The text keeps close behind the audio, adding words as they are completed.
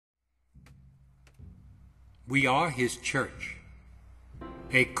We are his church,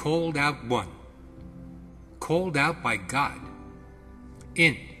 a called out one, called out by God,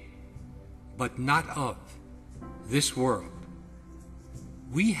 in, but not of, this world.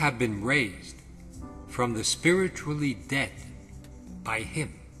 We have been raised from the spiritually dead by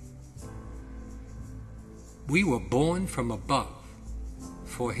him. We were born from above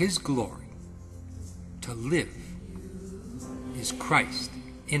for his glory. To live is Christ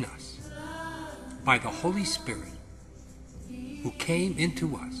in us by the Holy Spirit who came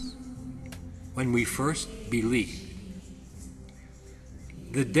into us when we first believed.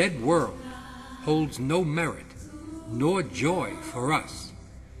 The dead world holds no merit nor joy for us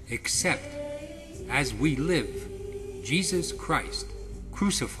except as we live Jesus Christ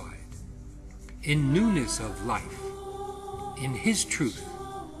crucified in newness of life, in his truth,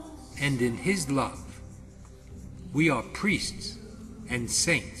 and in his love. We are priests and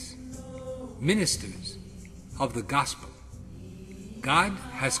saints, ministers of the gospel. God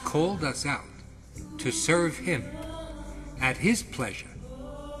has called us out to serve him at his pleasure,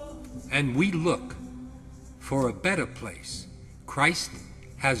 and we look for a better place Christ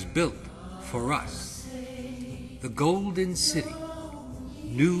has built for us, the golden city,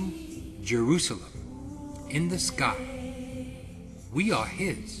 New Jerusalem, in the sky. We are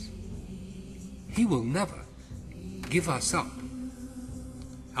his. He will never give us up.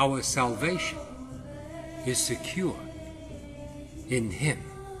 Our salvation is secure in him.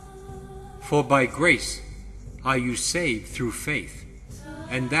 For by grace are you saved through faith,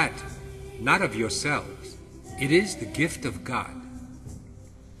 and that not of yourselves. It is the gift of God.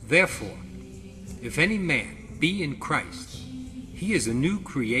 Therefore, if any man be in Christ, he is a new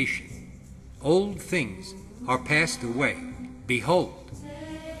creation. Old things are passed away. Behold,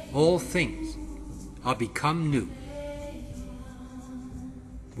 all things are become new.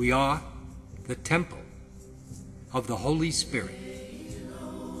 We are the temple of the Holy Spirit.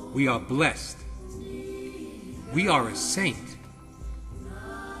 We are blessed. We are a saint,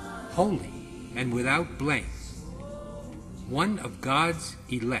 holy and without blame, one of God's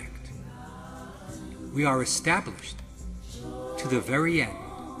elect. We are established to the very end.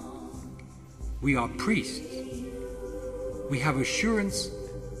 We are priests. We have assurance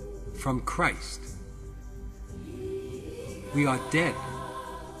from Christ. We are dead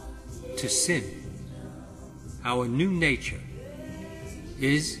to sin. Our new nature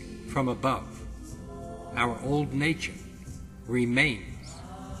is from above. Our old nature remains.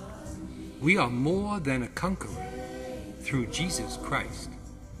 We are more than a conqueror through Jesus Christ.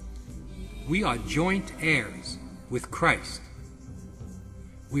 We are joint heirs with Christ.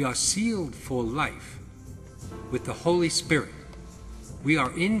 We are sealed for life with the Holy Spirit. We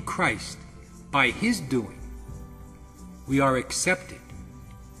are in Christ by his doing. We are accepted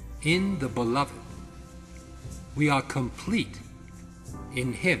in the Beloved. We are complete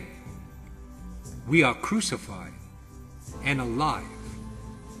in him. We are crucified and alive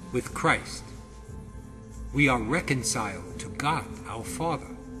with Christ. We are reconciled to God our Father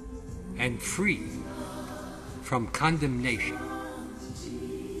and free from condemnation.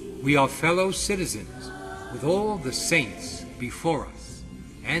 We are fellow citizens with all the saints before us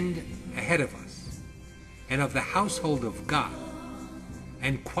and ahead of us, and of the household of God,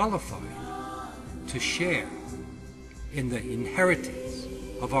 and qualified to share in the inheritance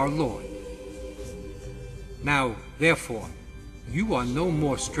of our Lord. Now, therefore, you are no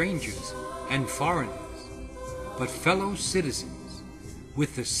more strangers and foreigners, but fellow citizens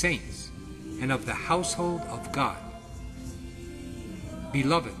with the saints and of the household of God.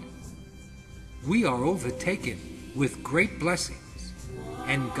 Beloved, we are overtaken with great blessings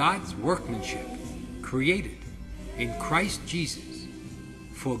and God's workmanship, created in Christ Jesus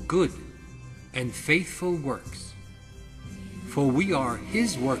for good and faithful works. For we are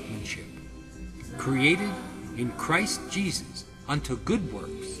his workmanship, created in Christ Jesus unto good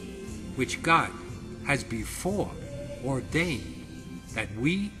works, which God has before ordained that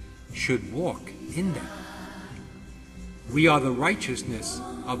we should walk in them. We are the righteousness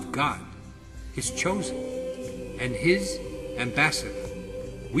of God, his chosen, and his ambassador.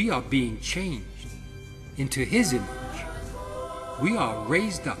 We are being changed into his image. We are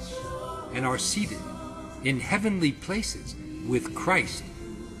raised up and are seated in heavenly places with Christ,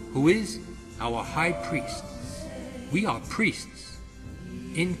 who is our high priest. We are priests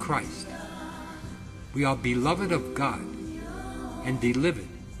in Christ. We are beloved of God and delivered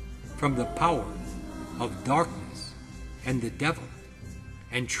from the power of darkness and the devil,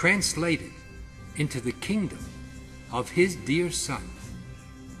 and translated into the kingdom of his dear Son.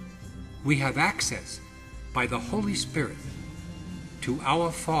 We have access by the Holy Spirit to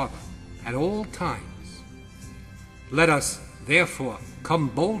our Father at all times Let us, therefore, come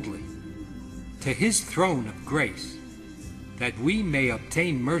boldly to his throne of grace, that we may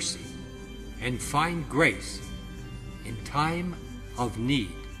obtain mercy and find grace in time of need.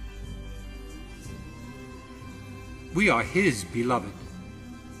 We are his beloved.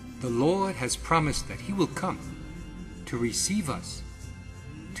 The Lord has promised that he will come to receive us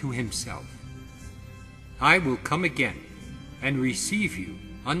to himself. I will come again and receive you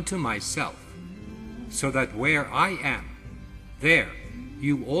unto myself, so that where I am, there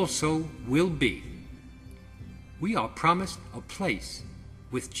you also will be. We are promised a place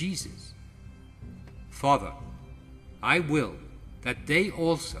with Jesus. Father, I will that they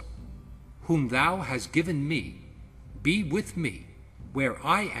also, whom thou hast given me, be with me where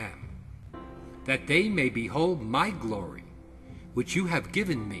I am, that they may behold my glory, which you have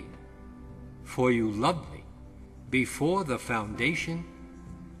given me, for you loved me before the foundation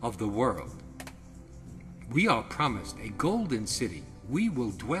of the world. We are promised a golden city we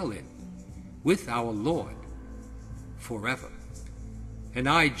will dwell in with our Lord forever. And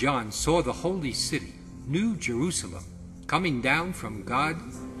I, John, saw the holy city, New Jerusalem, coming down from God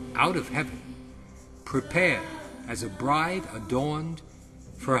out of heaven, prepared as a bride adorned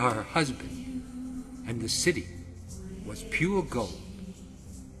for her husband, and the city was pure gold.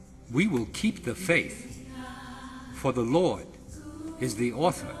 We will keep the faith, for the Lord is the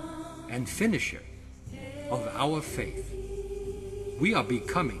author and finisher of our faith. We are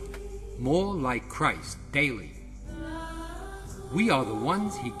becoming more like Christ daily. We are the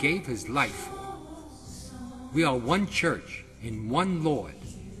ones he gave his life for. We are one church in one Lord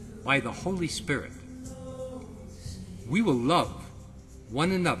by the Holy Spirit. We will love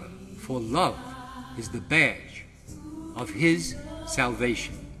one another, for love is the badge of his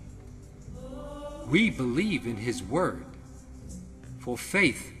salvation. We believe in his word, for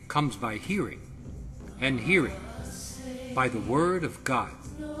faith comes by hearing, and hearing by the word of God.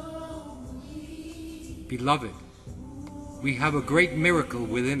 Beloved, we have a great miracle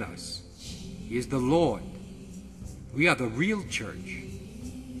within us. He is the Lord. We are the real church.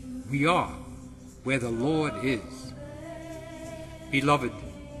 We are where the Lord is. Beloved,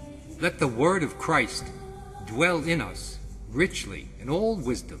 let the word of Christ dwell in us richly in all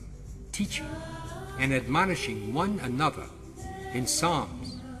wisdom, teaching and admonishing one another in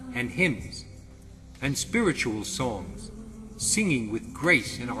psalms and hymns and spiritual songs, singing with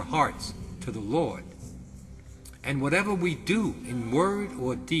grace in our hearts to the Lord. And whatever we do in word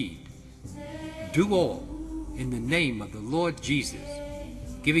or deed, do all in the name of the Lord Jesus,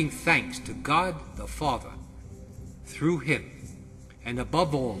 giving thanks to God the Father through him. And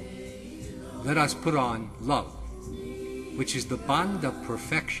above all, let us put on love, which is the bond of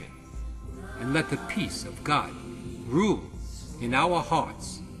perfection, and let the peace of God rule in our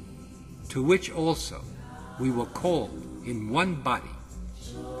hearts, to which also we were called in one body.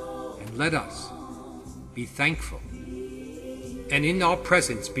 And let us be thankful. And in our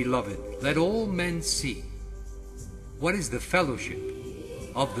presence, beloved, let all men see what is the fellowship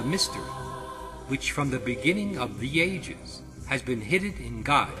of the mystery, which from the beginning of the ages has been hidden in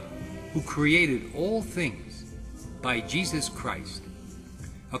God, who created all things by Jesus Christ,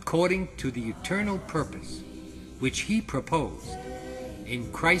 according to the eternal purpose which he proposed in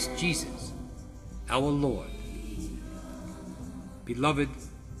Christ Jesus our Lord. Beloved,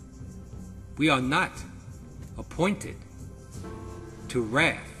 we are not appointed to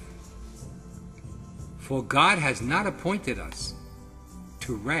wrath, for God has not appointed us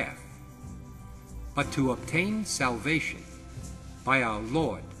to wrath, but to obtain salvation by our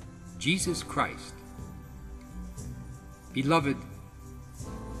Lord Jesus Christ. Beloved,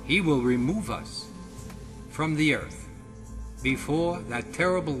 he will remove us from the earth before that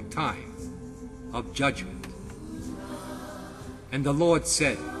terrible time of judgment. And the Lord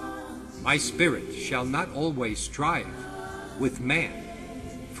said, my spirit shall not always strive with man,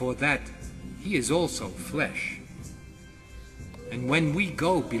 for that he is also flesh. And when we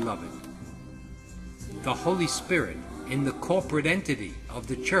go, beloved, the Holy Spirit in the corporate entity of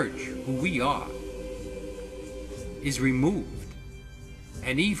the church, who we are, is removed,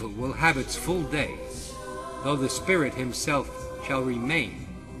 and evil will have its full day, though the Spirit himself shall remain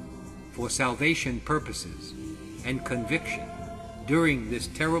for salvation purposes and conviction during this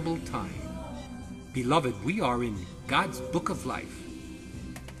terrible time. Beloved, we are in God's book of life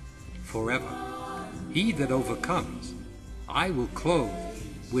forever. He that overcomes, I will clothe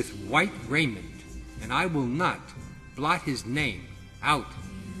with white raiment, and I will not blot his name out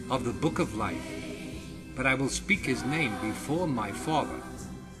of the book of life, but I will speak his name before my Father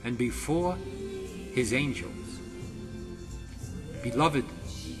and before his angels. Beloved,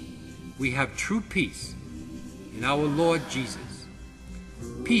 we have true peace in our Lord Jesus.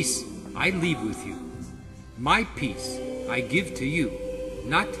 Peace I leave with you. My peace I give to you,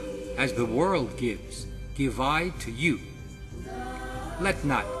 not as the world gives, give I to you. Let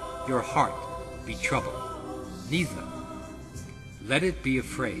not your heart be troubled, neither let it be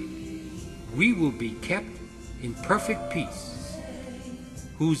afraid. We will be kept in perfect peace,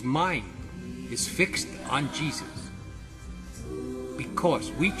 whose mind is fixed on Jesus,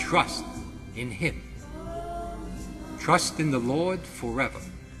 because we trust in him. Trust in the Lord forever,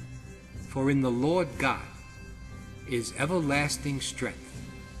 for in the Lord God is everlasting strength.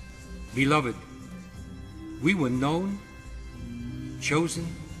 Beloved, we were known, chosen,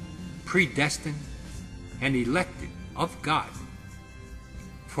 predestined, and elected of God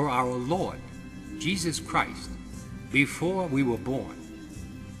for our Lord Jesus Christ before we were born.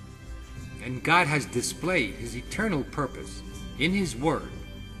 And God has displayed his eternal purpose in his word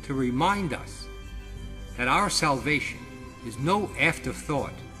to remind us that our salvation is no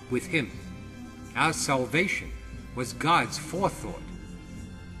afterthought with him. Our salvation was God's forethought.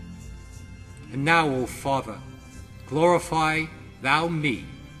 And now, O Father, glorify thou me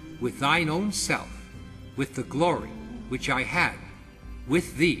with thine own self, with the glory which I had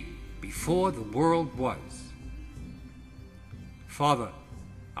with thee before the world was. Father,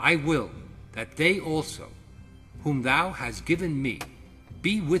 I will that they also, whom thou hast given me,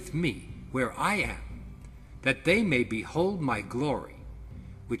 be with me where I am, that they may behold my glory,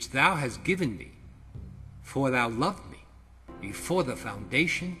 which thou hast given me, for thou loved me before the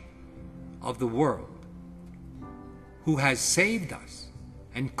foundation of the world, who has saved us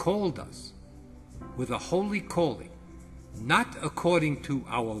and called us with a holy calling, not according to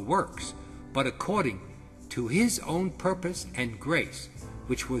our works, but according to his own purpose and grace,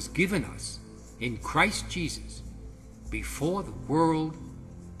 which was given us in Christ Jesus before the world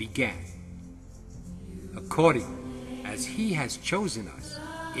began, according as he has chosen us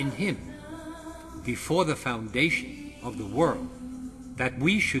in him before the foundation of the world, that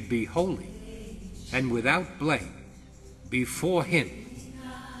we should be holy and without blame before him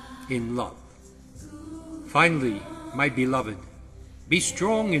in love. Finally, my beloved, be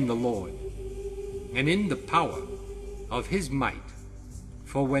strong in the Lord and in the power of his might.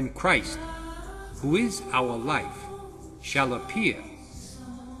 For when Christ, who is our life, shall appear,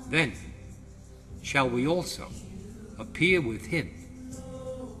 then shall we also appear with him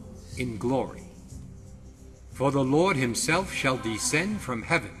in glory. For the Lord himself shall descend from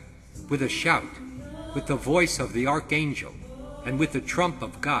heaven with a shout, with the voice of the archangel, and with the trump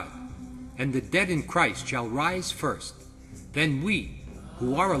of God. And the dead in Christ shall rise first. Then we,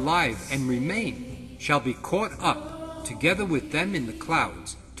 who are alive and remain, shall be caught up together with them in the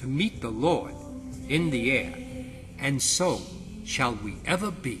clouds to meet the Lord in the air. And so shall we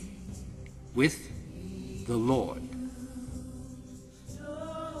ever be with the Lord.